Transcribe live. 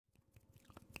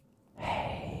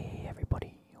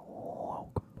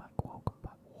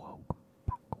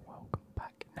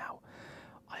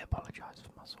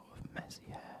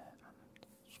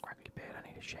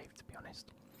a shave, to be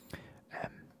honest.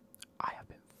 I have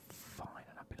been fine,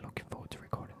 and I've been looking forward to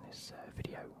recording this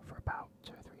video for about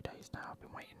 2 or 3 days now. I've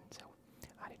been waiting until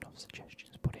I had enough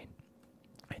suggestions put in.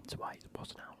 Hence why it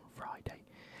wasn't out on Friday,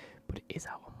 but it is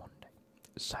out on Monday.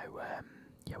 So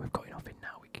yeah, we've got enough in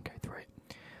now. We can go through it.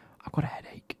 I've got a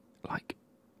headache. Like,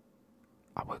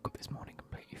 I woke up this morning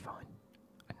completely fine,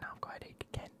 and now I've got a headache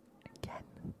again,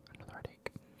 another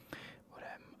headache. But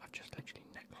I've just literally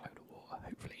necked a load of water.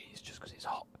 Hopefully it's just because it's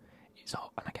hot. It's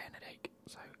hot and I get an headache.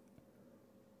 So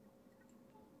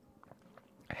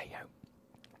hey yo,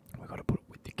 we've got to put up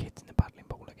with the kids in the paddling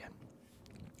pool again.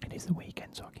 It is the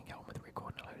weekend, so I can get on with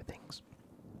recording a load of things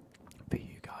for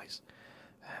you guys.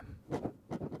 This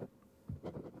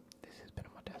has been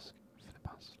on my desk for the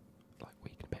past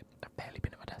week and a bit. I've barely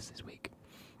been at my desk this week.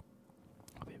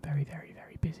 I've been very, very,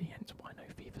 very busy, hence why no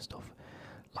FIFA stuff.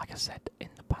 Like I said in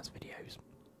the past videos,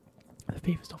 the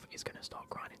FIFA stuff is going to start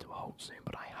grinding to a halt soon,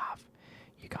 but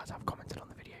you guys have commented on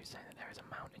the video saying that there is a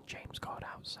Mountain James card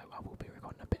out, so I will be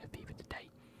recording a bit of FIFA today,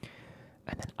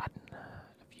 and then adding a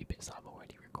few bits that I've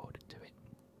already recorded to it,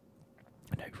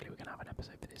 and hopefully we can have an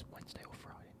episode for this Wednesday or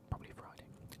Friday, probably Friday.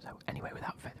 So anyway,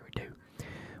 without further ado,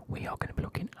 we are going to be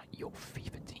looking at your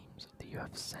FIFA teams that you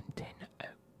have sent in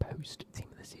post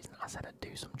Team of the Season. I said I'd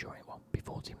do some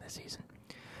before Team of the Season,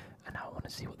 and now I want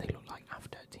to see what they look like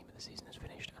after Team of the Season is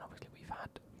finished, and obviously we've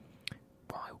had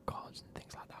wild cards and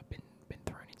things like that been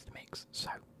thrown into the mix. So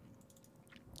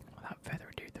without further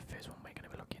ado, the first one we're going to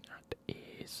be looking at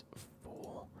is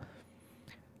for...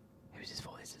 Who's this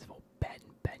for? This is for Ben.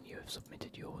 Ben, you have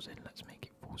submitted yours in. Let's make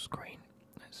it full screen.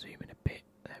 Let's zoom in a bit.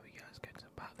 There we go, let's go to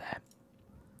about there.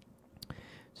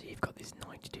 So you've got this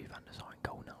 92 Van der Sar in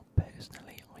goal now.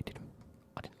 Personally, I didn't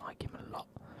like him a lot,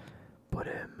 but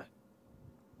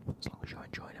as long as you're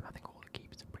enjoying him, I think all the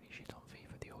keepers are pretty shit on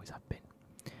FIFA. They always have been.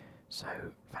 So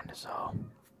Van der Sar,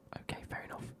 okay, fair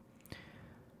enough.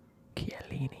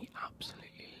 Chiellini,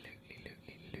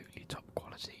 absolutely top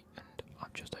quality, and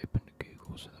I've just opened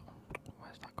Google, so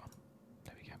where's that gone?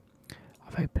 There we go.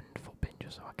 I've opened Footbin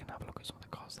just so I can have a look at some of the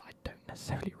cards that I don't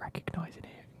necessarily recognise in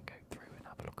here and go through and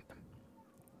have a look at them.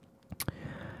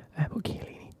 But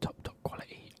Chiellini, top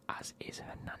quality, as is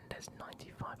Hernandez,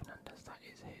 95 Hernandez, that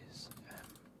is his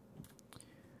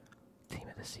Team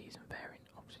of the Season variant,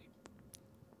 obviously.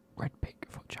 Red pick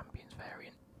for Champions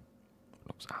variant,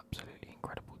 looks absolutely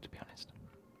incredible, to be honest.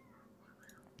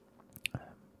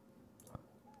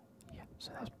 Yeah,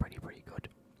 so that's pretty good.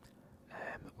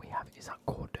 We have, is that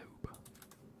Cordoba?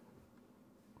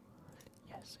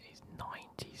 Yes, he's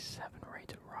 97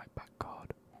 rated right back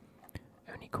card.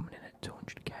 Only coming in at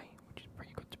 200k, which is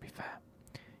pretty good, to be fair.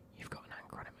 You've got an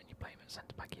anchor on him and you play him at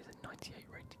centre back. He's a 98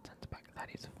 rated centre back. That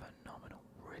is phenomenal.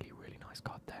 Really nice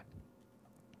card there.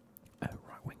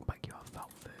 Right wing back, you have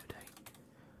Valverde.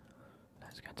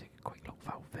 Let's go and take a quick look.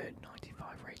 Valverde,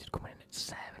 95 rated, coming in at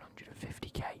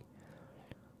 750k.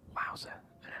 Wowzer,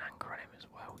 and an anchor on him as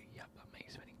well. Yep, that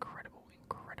makes him an incredible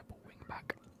wing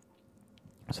back.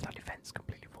 So that defence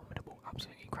completely formidable,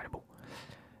 absolutely incredible.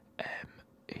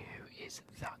 Who is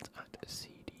that at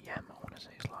CDM? I want to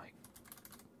say it's like.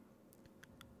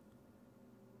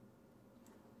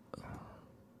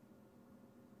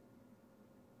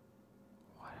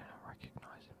 Why don't I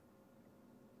recognise him?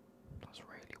 That's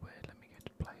really weird. Let me go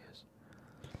to players.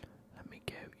 Let me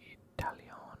go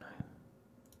Italiano.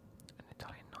 An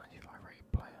Italian 95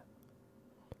 rated player.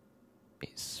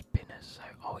 It's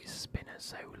Spinazzola. Oh, it's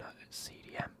Spinazzola at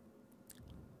CDM.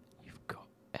 You've got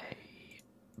a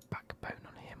backbone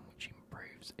on him, which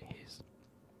improves his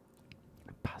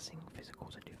passing,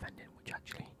 physicals, and defending, which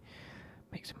actually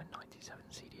makes him a 97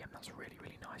 CDM. That's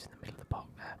really nice in the middle of the park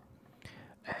there.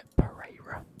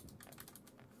 Pereira.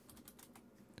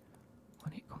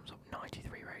 When it comes up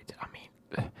 93 rated, I mean,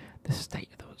 the state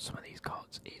of some of these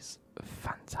cards is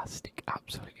fantastic,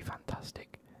 absolutely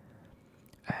fantastic.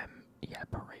 Yeah,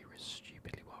 Pereira's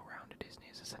stupidly well rounded, isn't he,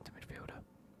 as a centre midfielder?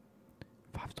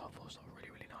 5-star, 4-star,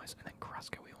 really nice. And then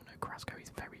Carrasco, we all know Carrasco is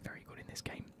very good in this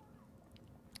game.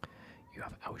 You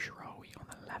have El Shaarawy on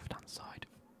the left hand side.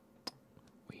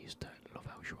 We used to love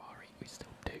El Shaarawy, we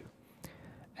still do.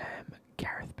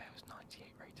 Gareth Bale's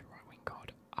 98 rated right wing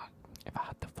card. If I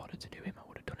had the fodder to do him, I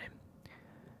would have done him.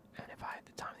 And if I had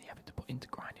the time and the effort to put into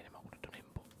grinding him, I would have done him,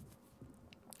 but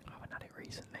I haven't had it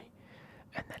recently.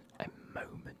 And then a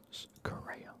moment's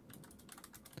Correa.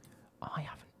 I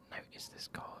haven't noticed this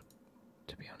card,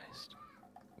 to be honest.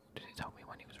 Did it tell me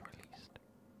when it was released?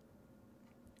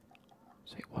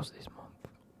 So it was this month.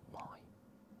 Why?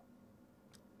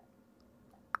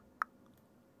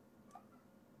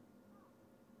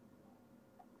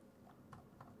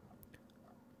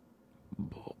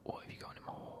 But what have you got him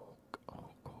on?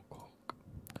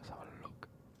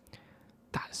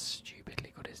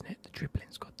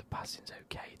 passing's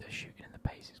okay, the shooting and the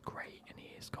pace is great, and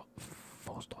he has got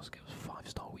 4-star skills,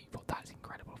 5-star weak foot. That's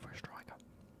incredible for a striker.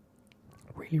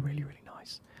 Really, really, really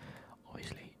nice.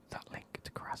 Obviously, that link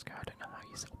to Carrasco, I don't know how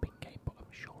you set up in game, but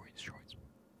I'm sure it's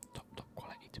top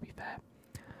quality, to be fair.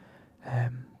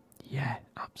 Yeah,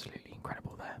 absolutely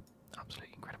incredible there.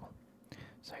 Absolutely incredible.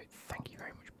 So thank you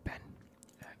very much, Ben,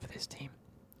 for this team.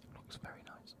 Looks very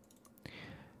nice.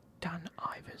 Dan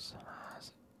Ivers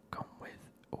has gone with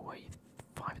always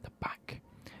 5 at the back.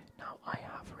 Now I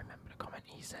have remembered a comment.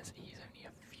 He says he's only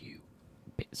a few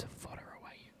bits of fodder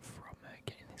away from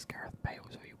getting this Gareth Bale,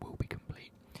 so he will be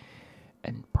complete.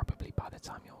 And probably by the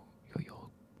time you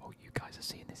guys are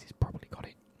seeing this, he's probably got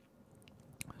it.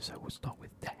 So we'll start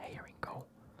with De Gea in goal.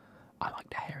 I like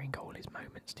De Gea in goal. His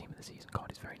moments team of the season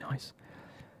card is very nice.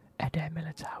 Eder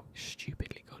Militao,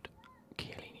 stupidly good.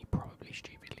 Chiellini, probably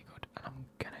stupidly good. And I'm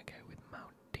gonna go with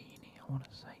Maldini, I want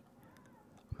to say.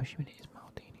 I'm assuming it is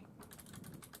Maldini.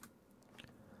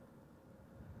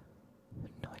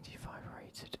 95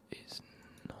 rated is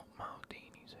not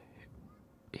Maldini, so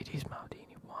it is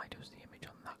Maldini. Why does the image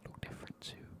on that look different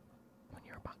to when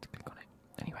you're about to click on it?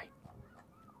 Anyway,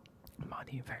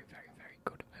 Maldini, very, very, very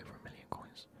good. Over 1 million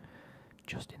coins.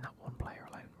 Just in that one player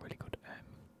alone, really good.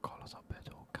 Carlos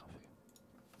Alberto or Cafu.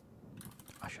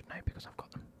 I should know because I've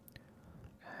got them.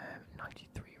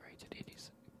 93 rated. It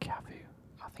is Cafu.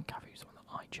 I think Cafu is the one that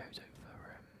I chose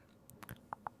over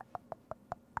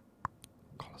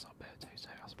Carlos Alberto. So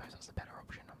I suppose that's the better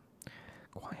option. I'm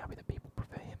quite happy that people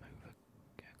prefer him over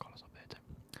Carlos Alberto.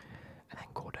 And then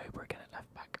Cordoba again at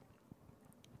left back.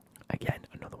 Again,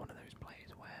 another one of those players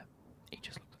where he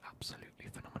just looks absolutely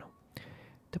phenomenal.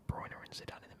 De Bruyne and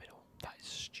Zidane in the middle. That is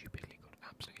stupidly good.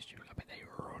 Absolutely stupid. I bet they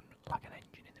run like an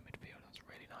engine in the midfield. That's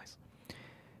really nice.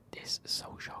 This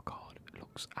Solskjaer card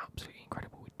looks absolutely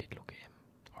incredible. We did look at him,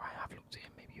 or I have looked at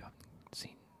him. Maybe you haven't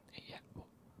seen it yet, but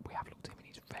we have looked at him and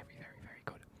he's very, very, very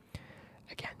good.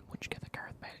 Again, once you get the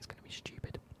Gareth Bale, it's going to be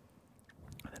stupid.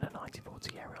 And then a 94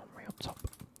 Thierry Henry up top.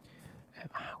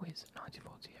 How is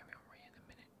 94 Thierry Henry in a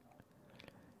minute?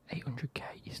 800k,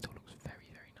 he still looks very,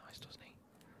 very nice, doesn't he?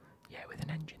 Yeah, with an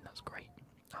engine, that's great.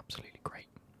 Absolutely great.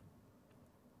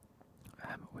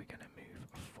 We're going to move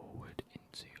forward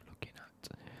into looking at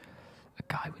a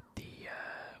guy with the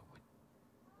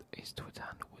his Twitter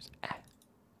handle was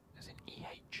as in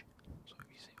EH. So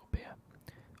you see it up here,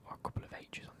 or a couple of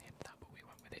H's on the end of that, but we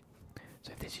went with it.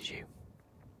 So if this is you,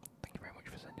 thank you very much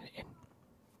for sending it in.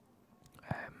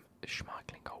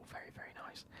 Schmeichel goal, very, very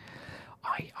nice.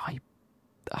 I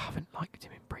haven't liked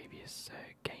him in previous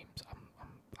games.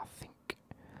 I think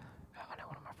I know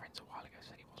one of my friends a while ago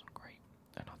said he wasn't great,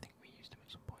 and I think we used him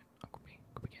at some point. I could be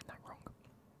getting that wrong.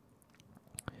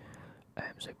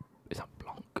 So is that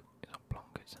Blanc? Is that Blanc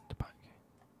at centre back?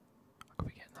 I could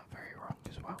be getting that very wrong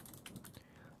as well.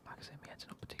 Like I said, my head's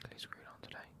not particularly screwed on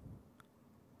today.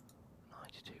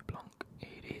 92 Blanc.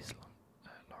 It is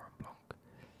Laurent Blanc.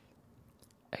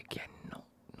 Again, not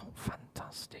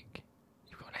fantastic.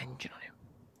 You've got an engine on him.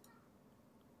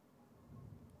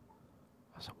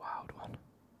 That's a wild one.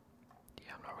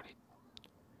 Yeah, I'm not really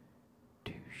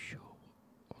too sure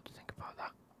what to think about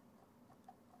that.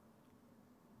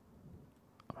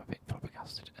 I'm a bit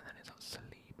flabbergasted. And then is that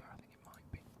Saliba? I think it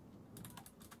might be.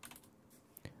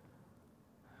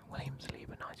 William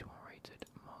Saliba, 91 rated,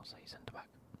 Marseille centre back.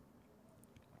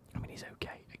 I mean, he's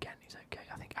okay. Again, he's okay.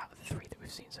 I think out of the 3 that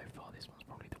we've seen so far, this one's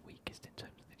probably the weakest in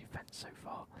terms of the defence so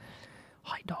far.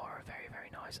 Haidara, very, very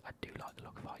nice. I do like the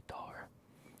look of Haidara.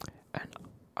 And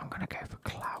I'm going to go for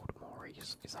Cloud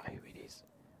Maurice. Is that who it is?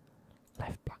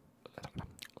 Left back.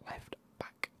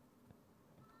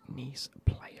 Nice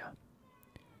player.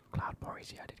 Cloud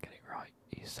Maurice, yeah, I did get it right.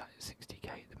 He's sat at 60k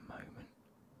at the moment.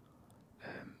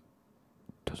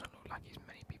 Doesn't look like he's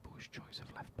many people's choice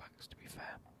of left backs, to be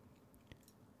fair.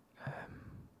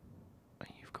 And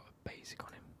you've got a basic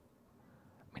on him.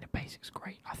 I mean, a basic's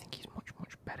great. I think he's much,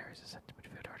 much better as a centre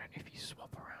midfielder. I don't know if you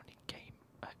swap around in game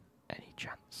at any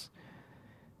chance,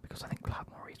 because I think Cloud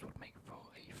Maurice would make for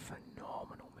a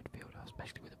phenomenal midfielder,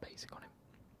 especially with a basic on him.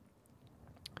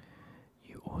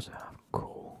 You also have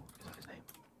Cole. Is that his name?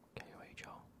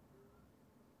 K-O-H-R.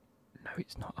 No,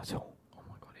 it's not at all. Oh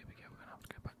my god, here we go. We're going to have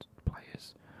to go back to the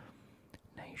players.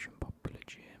 Nation, Popular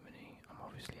Germany. I'm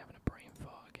obviously having a brain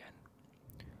fart again.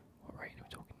 What rating are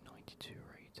we talking? 92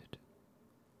 rated.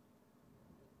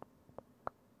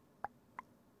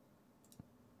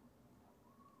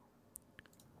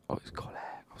 Oh, it's Collier.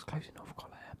 I was close enough,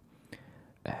 Collier.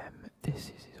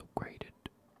 This is his upgraded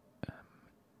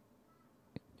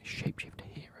Shapeshifter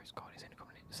Heroes card. He's only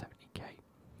coming in at 70k.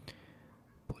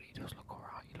 But he does look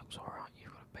alright. He looks alright.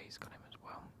 You've got a base on him as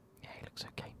well. Yeah, he looks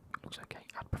okay. looks okay.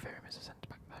 I'd prefer him as a centre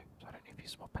back though, so I don't know if you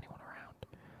swap anyone around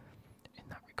in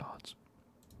that regards.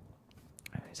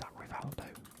 Is that Rivaldo?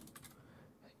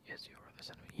 Yes, your other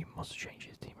centre. You must change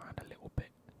his team around a little bit.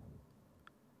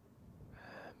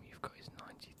 You've got his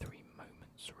 93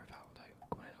 moments, Rivaldo,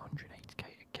 going at 180k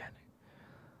again.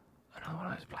 Another one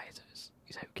of those players is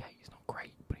okay. He's not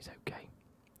great, but he's okay.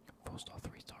 4-star,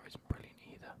 3-star isn't brilliant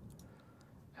either.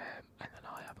 And then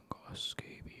I haven't got a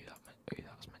Scooby who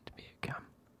that's meant to be a Cam.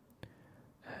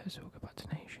 So we'll go back to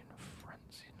Nation.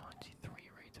 France is 93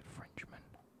 rated Frenchman.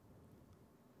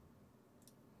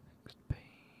 Next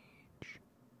page.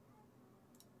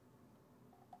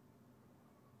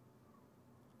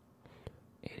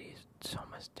 It is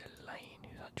Thomas Delane,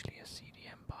 who's actually a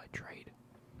CDM by trade.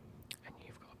 And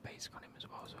you've got a basic on him as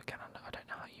well. So again, I don't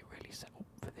know how you really set up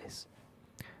for this.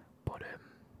 But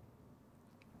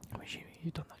I'm assuming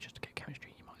you've done that just to get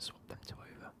chemistry. You might swap them two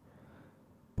over.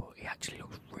 But he actually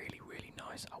looks really, really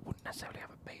nice. I wouldn't necessarily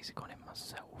have a basic on him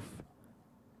myself.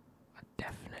 I'd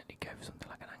definitely go for something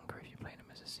like an anchor if you're playing him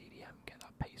as a CDM. Get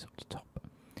that pace up to top.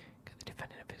 Get the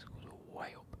defending and physicals all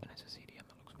way up. And as a CDM,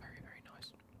 that looks very, very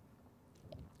nice.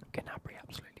 Gnabry,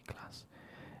 absolutely class.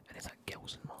 And is that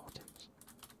Gills and Martins?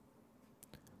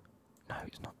 No,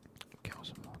 it's not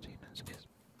Gills and Martins. It is.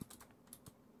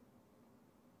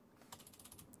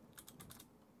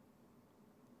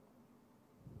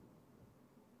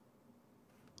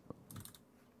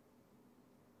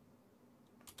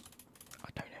 I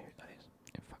don't know who that is.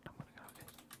 In fact, I'm going to go like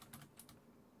this.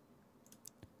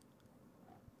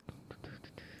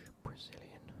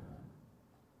 Brazilian.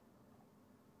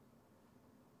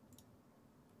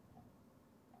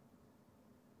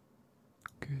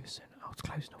 Gerson. I was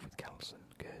close enough with Gelson.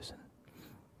 Gerson.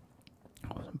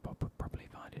 I wasn't properly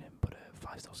finding him, but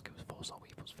 5-star skills, 4-star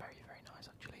weave was very, very nice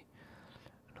actually.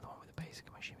 Another one with a basic.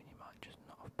 I'm assuming you might just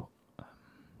not have put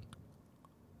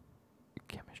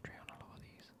chemistry on a lot of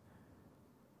these.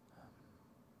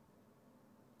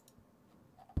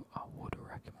 But I would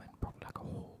recommend probably like a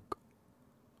Hawk,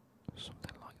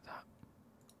 something like that,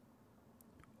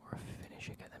 or a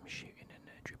finisher. Get them shooting and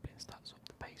dribbling stats up.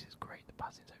 The pace is great. The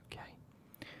passing's okay.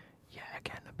 Yeah,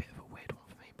 again a bit of a weird one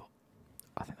for me, but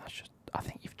I think that's just. I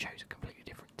think you've chosen a completely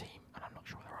different team, and I'm not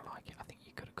sure whether I like it. I think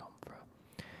you could have gone for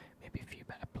maybe a few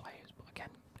better players, but again,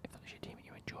 if that's your team and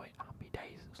you enjoy it, happy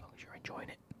days as long as you're enjoying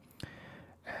it.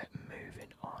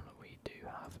 Moving on, we do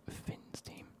have Finn's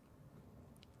team.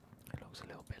 It looks a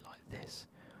little bit like this.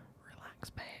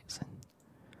 Relax, Betson.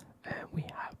 We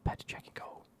have Petr Cech in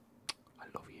goal. I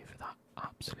love you for that.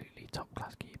 Absolutely top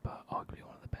class keeper, arguably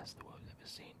one of the best the world's ever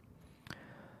seen.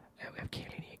 We have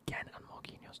Chiellini again and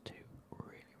Marquinhos too.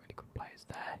 Really, really good players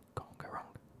there. Can't go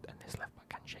wrong. And this left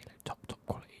back Cancelo, top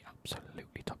quality,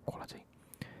 absolutely top quality.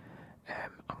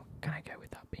 I'm gonna go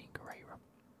with that being Guerreiro.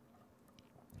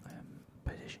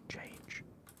 Position change.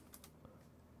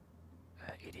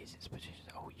 It is its position.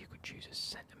 Oh, you could choose a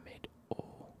centre mid,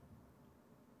 or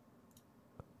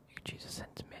you could choose a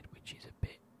centre mid, which is a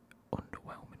bit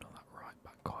underwhelming on that right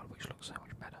back card, which looks so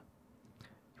much better.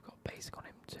 You've got a basic on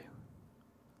him too.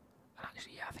 And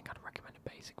actually, yeah, I think I'd recommend a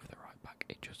basic for the right back.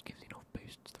 It just gives enough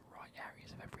boost to the right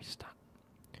areas of every stat.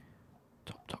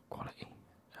 Top quality.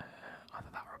 Either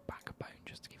that or a backbone,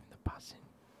 just to give him the passing,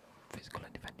 physical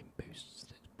and defending boosts.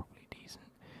 That's probably decent.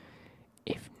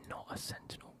 If not, a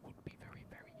sentinel would be very,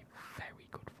 very, very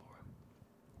good for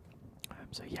him.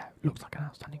 So yeah, looks like an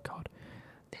outstanding card.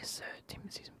 This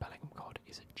Timothy's and Bellingham card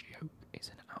is a joke. It's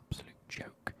an absolute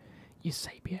joke.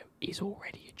 Eusebio is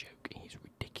already a joke. He's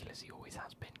ridiculous. He always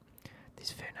has been.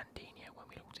 This Fernandinho, when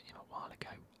we looked at him a while ago,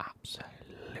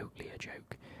 absolutely a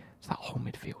joke. So that whole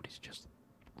midfield is just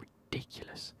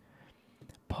ridiculous.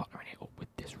 Partnering it up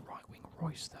with this right wing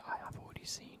Royce that I have already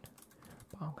seen.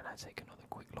 But I'm going to take another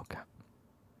quick look at.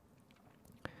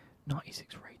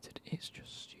 96 rated. It's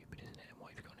just stupid, isn't it? And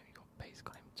what have you got on him? You've got basic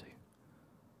on him too.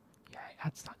 Yeah, it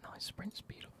adds that nice sprint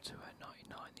speed up to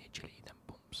 99. The agility then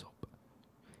bumps up.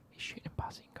 His shooting and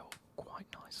passing go up quite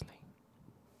nicely.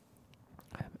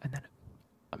 And then,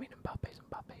 I mean, Mbappe's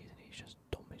Mbappe, isn't he? He's just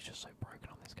dumb. He's just so broken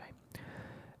on this game.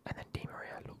 And then Di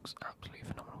Maria looks absolutely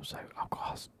phenomenal. So I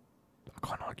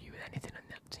can't argue with anything in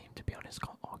that team, to be honest.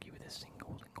 Can't argue with a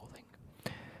single thing.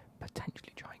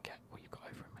 Potentially try and get, well, you've got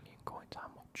over 1 million coins. How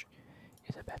much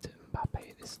is a better Mbappe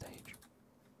at this stage?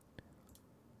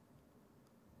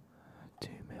 2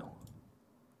 mil.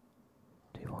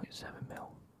 2.7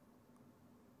 mil.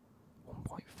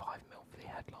 1.5 mil for the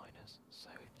headliners. So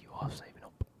if you are saving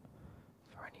up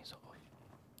for any sort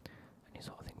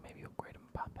of thing, maybe upgrade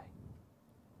Mbappe.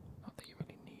 Not that you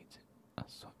really need it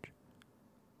as such.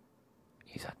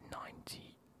 He's had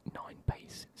 99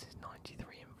 pace since his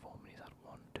 93 in form, and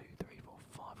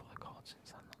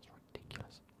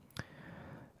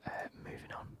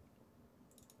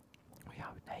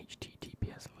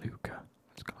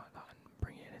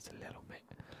a little bit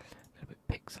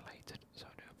pixelated, so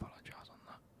I do apologise on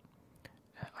that.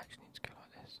 I actually need to go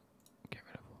like this, get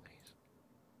rid of all these.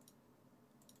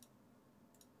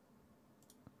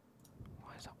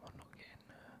 Why is that one not getting?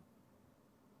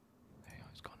 There you go,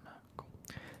 it's gone now. Cool.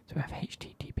 So we have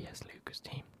HTTPS Lucas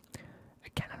team.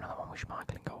 Again, another one with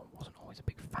Schmeichel in goal. Wasn't always a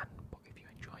big fan, but if you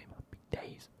enjoy him, happy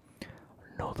days.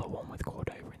 Another one with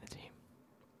Cordova in the team.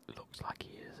 Looks like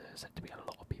he is set to be a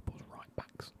lot of people's right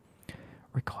backs.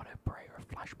 Ricardo Pereira,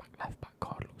 flashback left back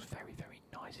card, looks very, very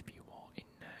nice if you are in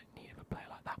need of a player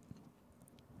like that.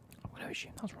 I'm going to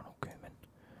assume that's Ronald Koeman.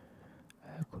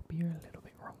 Could be a little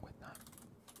bit wrong with that.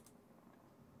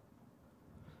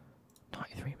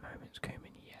 93 moments,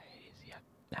 Koeman, yeah, it is, yeah.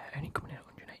 Only coming in at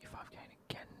 185k, and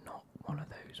again, not one of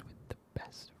those with the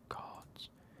best of cards.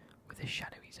 With his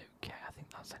shadow, he's okay. I think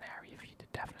that's an area for you to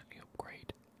definitely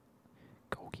upgrade.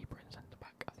 Goalkeeper and centre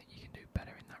back, I think you can do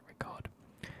better in that regard.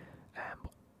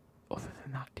 But other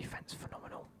than that, defence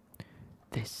phenomenal.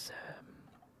 This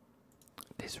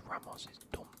Ramos is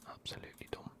dumb, absolutely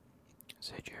dumb.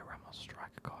 Sergio Ramos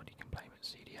striker card, you can play him at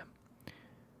CDM.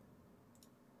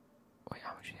 Wait,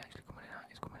 how much is he actually coming in at?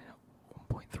 He's coming in at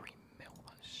 1.3 mil,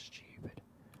 that's stupid.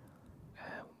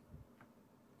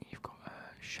 You've got a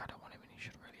shadow on him and you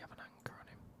should really have an anchor on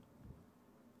him.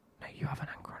 No, you have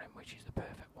an anchor on him, which is the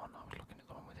perfect one. I was looking at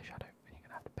the one with the shadow, and you're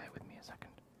going to have to bear with me a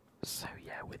second. So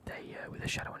yeah, with the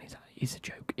shadow on his, he's a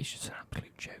joke. It's just an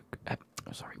absolute joke.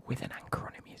 Sorry, with an anchor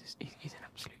on him, he's an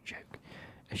absolute joke.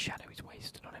 A shadow is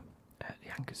wasted on him.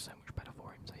 The anchor's so much better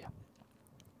for him. So yeah.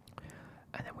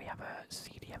 And then we have a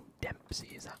CDM Dempsey.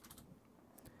 Is that?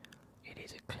 It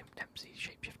is a Clint Dempsey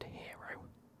shapeshifter hero.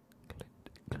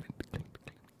 Clint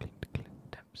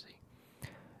Dempsey.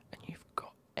 And you've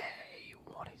got a,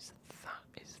 what is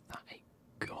that? Is that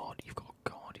a guard? You've got a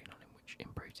guardian on him, which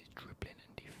improves his dribbling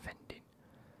and defending.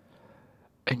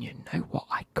 And you know what?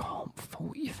 I can't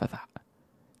fault you for that.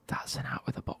 That's an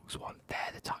out-of-the-box one.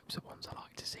 They're the types of ones I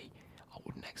like to see. I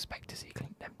wouldn't expect to see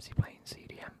Clint Dempsey playing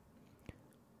CDM.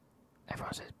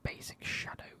 Everyone says basic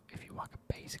shadow. If you whack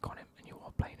a basic on him and you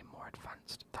are playing him more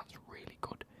advanced, that's really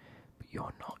good. But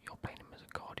you're not. You're playing him as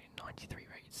a guardian, 93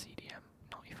 rated CDM,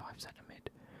 95 centre mid.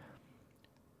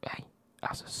 Hey,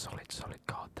 that's a solid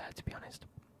card there, to be honest.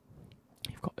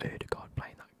 You've got Ødegaard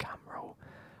playing that cam role.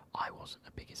 I wasn't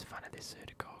the biggest fan of this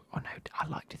Ødegaard. Oh no, I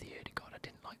liked the Ødegaard. I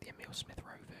didn't like the Emil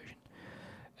Smith-Rowe version.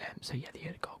 So yeah, the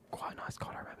Ødegaard, quite a nice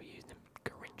card. I remember using him.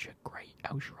 Garincha, great.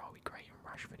 El Shaarawy, great. And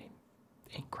Rashford,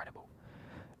 incredible.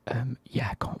 Yeah,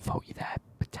 I can't fault you there.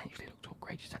 Potentially look to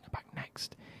upgrade your centre back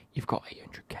next. You've got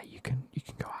 800k. You can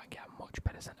go out and get a much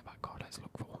better centre back card. Let's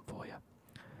look for one for you.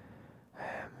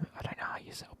 I don't know how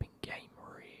you set up in game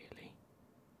really.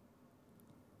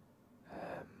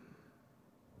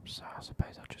 So I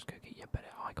suppose I'll just go get you a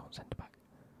better icon centre back.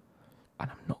 And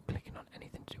I'm not clicking on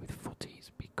anything to do with footies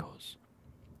because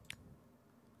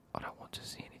I don't want to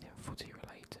see anything footy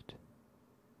related.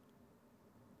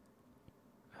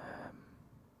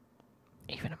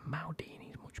 Even a Maldini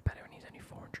is much better and he's only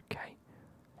 400k.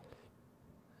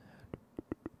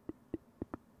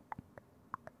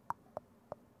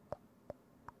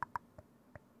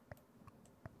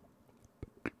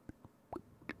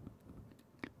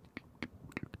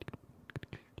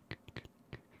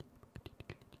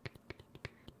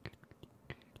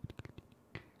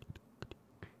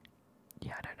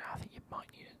 Yeah, I don't know. I think you might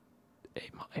need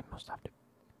it. It must have to.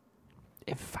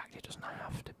 In fact, it doesn't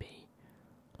have to be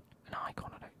an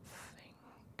icon. I don't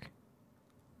think.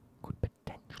 Could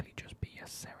potentially just be a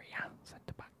Serie A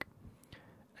centre back.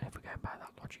 And if we're going by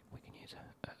that logic, we can use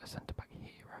a centre back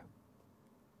hero.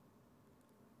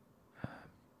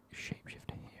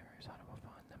 Shapeshifter heroes. How do I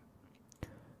find them?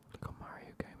 Click on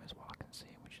Mario Gomez while I can see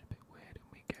him, which is a bit weird, and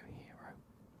we go hero.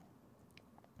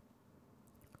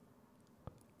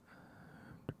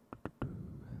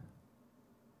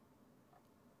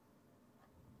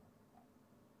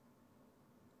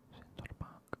 Centre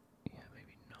back. Yeah,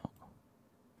 maybe not.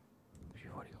 Because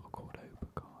you've already got a Cordoba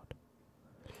card.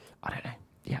 I don't know.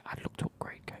 Yeah, I'd look to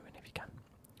upgrade Koeman if you can.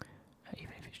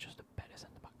 Even if it's just a better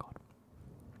centre back card.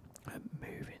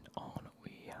 Moving on,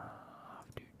 we have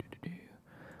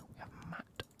we have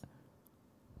Matt.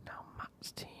 Now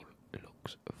Matt's team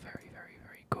looks very, very,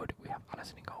 very good. We have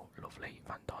Alisson in goal, lovely.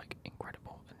 Van Dijk,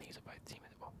 incredible. And these are both team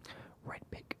of the red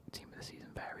pick team of the season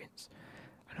variants.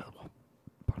 Another one,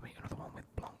 another one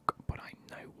with Blanc, but I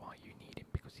know why you need him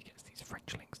because he gets these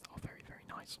French links that are very, very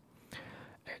nice.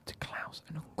 To Klaus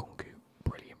and Nkunku,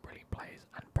 brilliant players,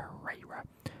 and Pereira.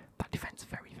 That defence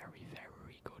very, very,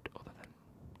 very good. Other than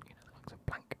the likes of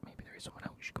Blanc, maybe there is someone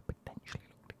else you could potentially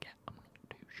look to get. I'm not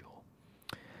too sure.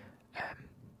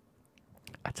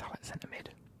 A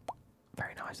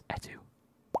nice. Etu.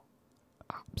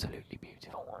 Absolutely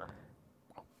beautiful.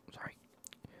 Oh, sorry.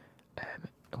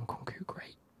 Nkunku,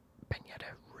 great.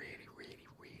 Benyeda, really, really,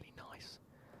 really nice.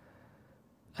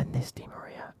 And this Di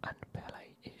Maria and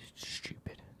Pele is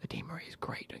stupid. The Di Maria is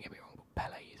great, don't get me wrong, but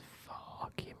Pele is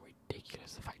fucking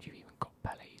ridiculous. The fact you've even got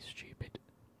Pele is stupid.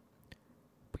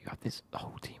 But you have this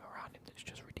whole team around him that's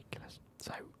just ridiculous.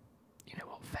 So, you know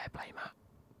what? Fair play, Matt.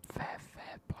 Fair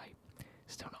play.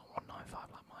 Still not 195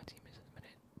 like my team is at the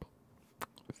minute. But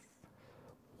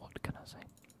what can I say?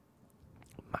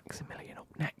 Maximilian up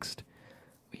next.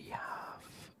 We have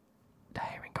De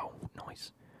Gea in goal.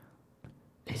 Nice.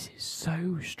 This is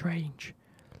so strange.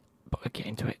 But we'll get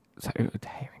into it. So, De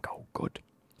Gea in goal. Good.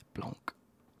 Blanc.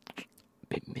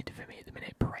 Bit mid for me at the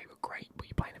minute. Pereira great, but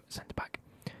you're playing him at centre back.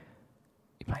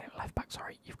 You're playing him at left back,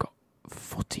 sorry. You've got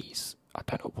Footies. I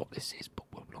don't know what this is, but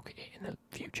we'll look at it in the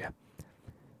future.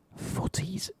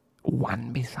 Footies.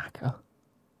 Wan-Bissaka.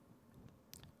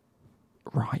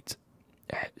 Right.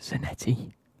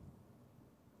 Zanetti.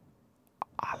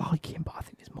 I like him, but I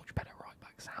think there's much better right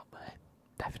backs out there.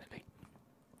 Definitely.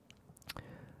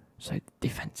 So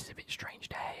defence is a bit strange.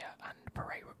 De Gea and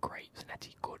Pereira great.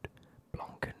 Zanetti good.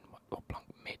 Blanc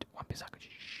mid. Wan-Bissaka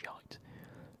just shite.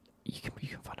 You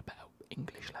can find a better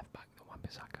English left back than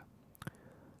Wan-Bissaka.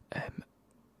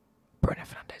 Bruno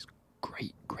Fernandes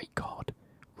great card.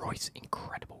 Royce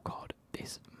incredible card.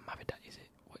 This Mavidad is it?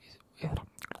 What is it?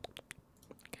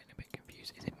 Getting a bit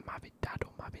confused. Is it Mavidad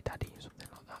or Mavidadi or something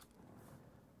like that?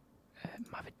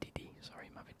 Mavididi, sorry,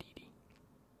 Mavididi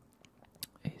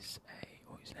is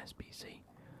he's an SBC.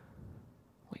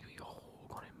 We got your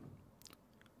hog on him.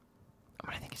 I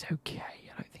mean, I think it's okay.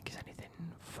 I don't think it's anything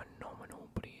phenomenal,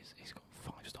 but he's got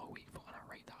 5-star weak foot, and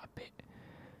I rate that a bit.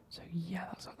 So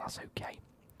yeah, that's okay.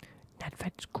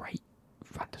 Nedved's great.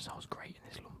 Van der Sar's great,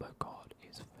 and this Lumbo card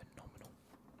is phenomenal.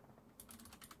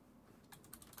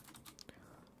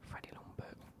 Freddie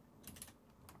Lumberg.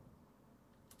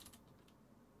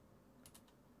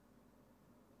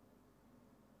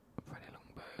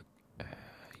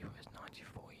 He was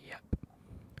 94, yep.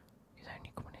 He's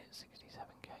only coming in at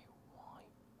 67k. Why?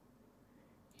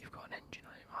 You've got an engine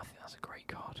on him. I think that's a great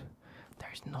card.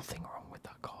 There is nothing wrong with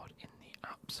that card in the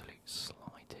absolute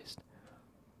slightest.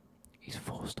 He's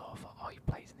 4-star for he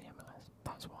plays in the MLS.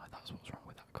 That's why. That's what's wrong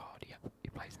with that card. Yep, he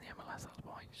plays in the MLS. That's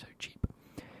why he's so cheap.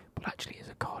 But actually, as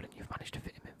a card, and you've managed to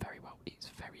fit him in very well. It's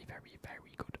very, very,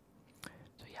 very good.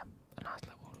 So yeah, a nice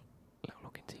little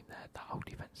looking team there. That whole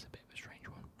defence is a bit of a strange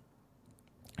one.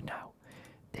 Now,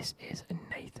 this is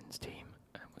Nathan's team,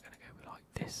 and we're going to go with like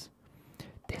this.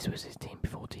 This was his team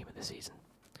before team of the season.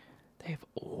 They have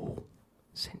all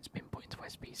since been put into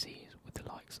SBCs with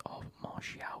the likes of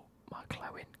Martial,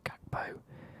 McLowen, Gakpo,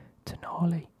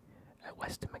 Tonali,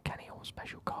 Weston McKennie, all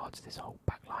special cards. This whole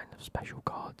back line of special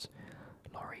cards,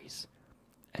 lorries,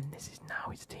 and this is now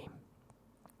his team.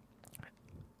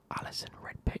 Allison,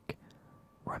 Red Pick,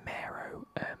 Romero,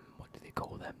 what do they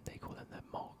call them? They call them the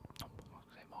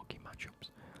marquee matchups.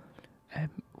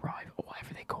 Rival, or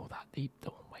whatever they call that, the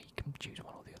one where you can choose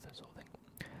one or the other sort of thing.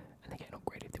 And they get an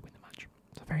upgrade if they win the match.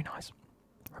 So very nice.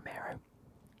 Romero.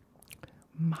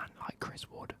 Man like Chris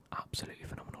Wood, absolutely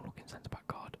phenomenal looking centre back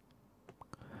card.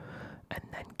 And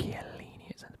then Chiellini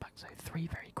at centre back, so 3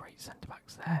 very great centre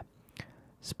backs there.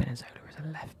 Spinazzola is a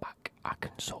left back. I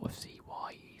can sort of see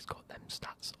why he's got them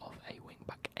stats of a wing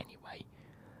back anyway.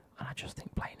 And I just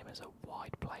think playing him as a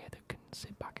wide player that can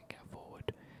sit back and get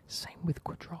forward. Same with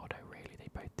Quadrado, really. They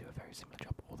both do a very similar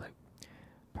job, although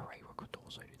Pereira could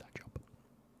also do that job.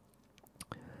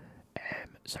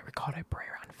 So Ricardo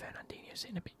Pereira and Fernandinho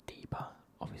sitting a bit deeper.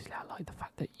 Obviously, I like the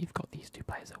fact that you've got these two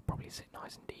players that will probably sit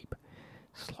nice and deep,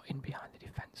 slot in behind the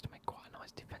defence to make quite a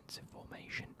nice defensive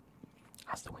formation.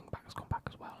 As the wing backs come back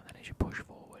as well, and then as you push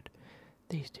forward,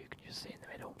 these two can just sit in the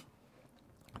middle.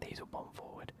 These are one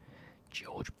forward.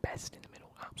 George Best in the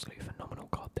middle, absolutely phenomenal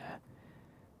card there.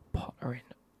 Potter in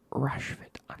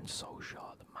Rashford and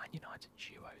Solskjaer, the Man United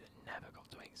duo that never got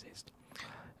to exist.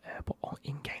 But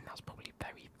in game, that's probably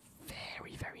very,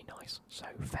 very, very nice. So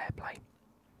fair play.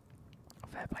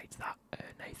 Fair play to that,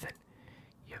 Nathan.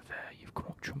 You've come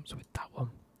up trumps with that one.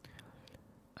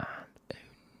 And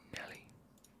Nelly,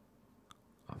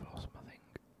 I've lost my thing.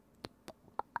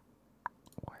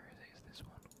 Where is it? Is this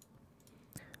one?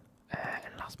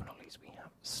 And last but not least, we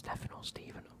have Stefan or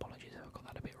Stephen. Apologies if I got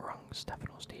that a bit wrong. Stefan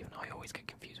or Stephen. I always get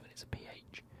confused when it's a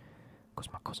PH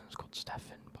because my cousin's called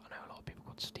Stefan, but I know a lot of people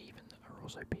called Stephen that are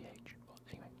also PH. But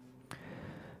anyway,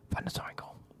 Van der Sar in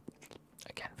goal.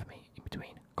 Again for me, in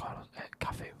between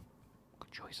Cafu,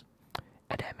 good choice.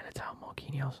 Eder Militao,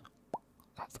 Marquinhos.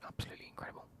 That's absolutely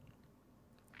incredible.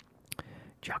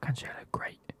 João Cancelo,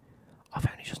 great. I've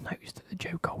only just noticed that the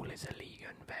Joe Cole is a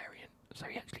Liga variant, so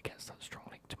he actually gets that strong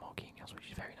link to Marquinhos, which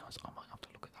is very nice. I might have to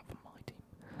look at that for my team.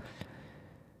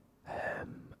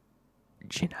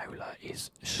 Ginola is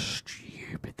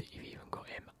stupid that you've even got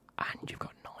him, and you've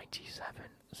got 97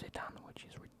 Zidane, which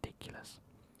is ridiculous.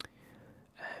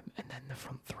 And then the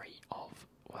front three of,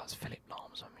 well, that's Philip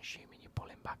Lahm, so I'm assuming you pull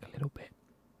him back a little bit,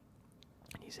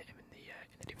 and you sit him in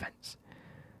the defence,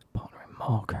 partnering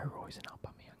Marco Reus and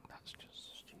Aubameyang. That's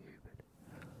just stupid.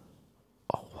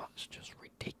 Oh, that's just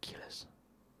ridiculous.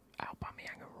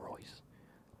 Aubameyang and Reus.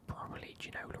 Probably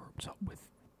Ginola up top with,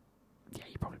 yeah,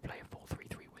 you probably play a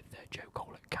 4-3-3 with Joe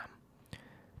Cole at cam.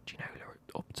 Ginola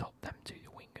up top, them two the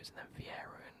wingers, and then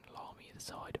Vieira and Lahm either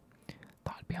side.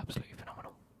 That'd be absolutely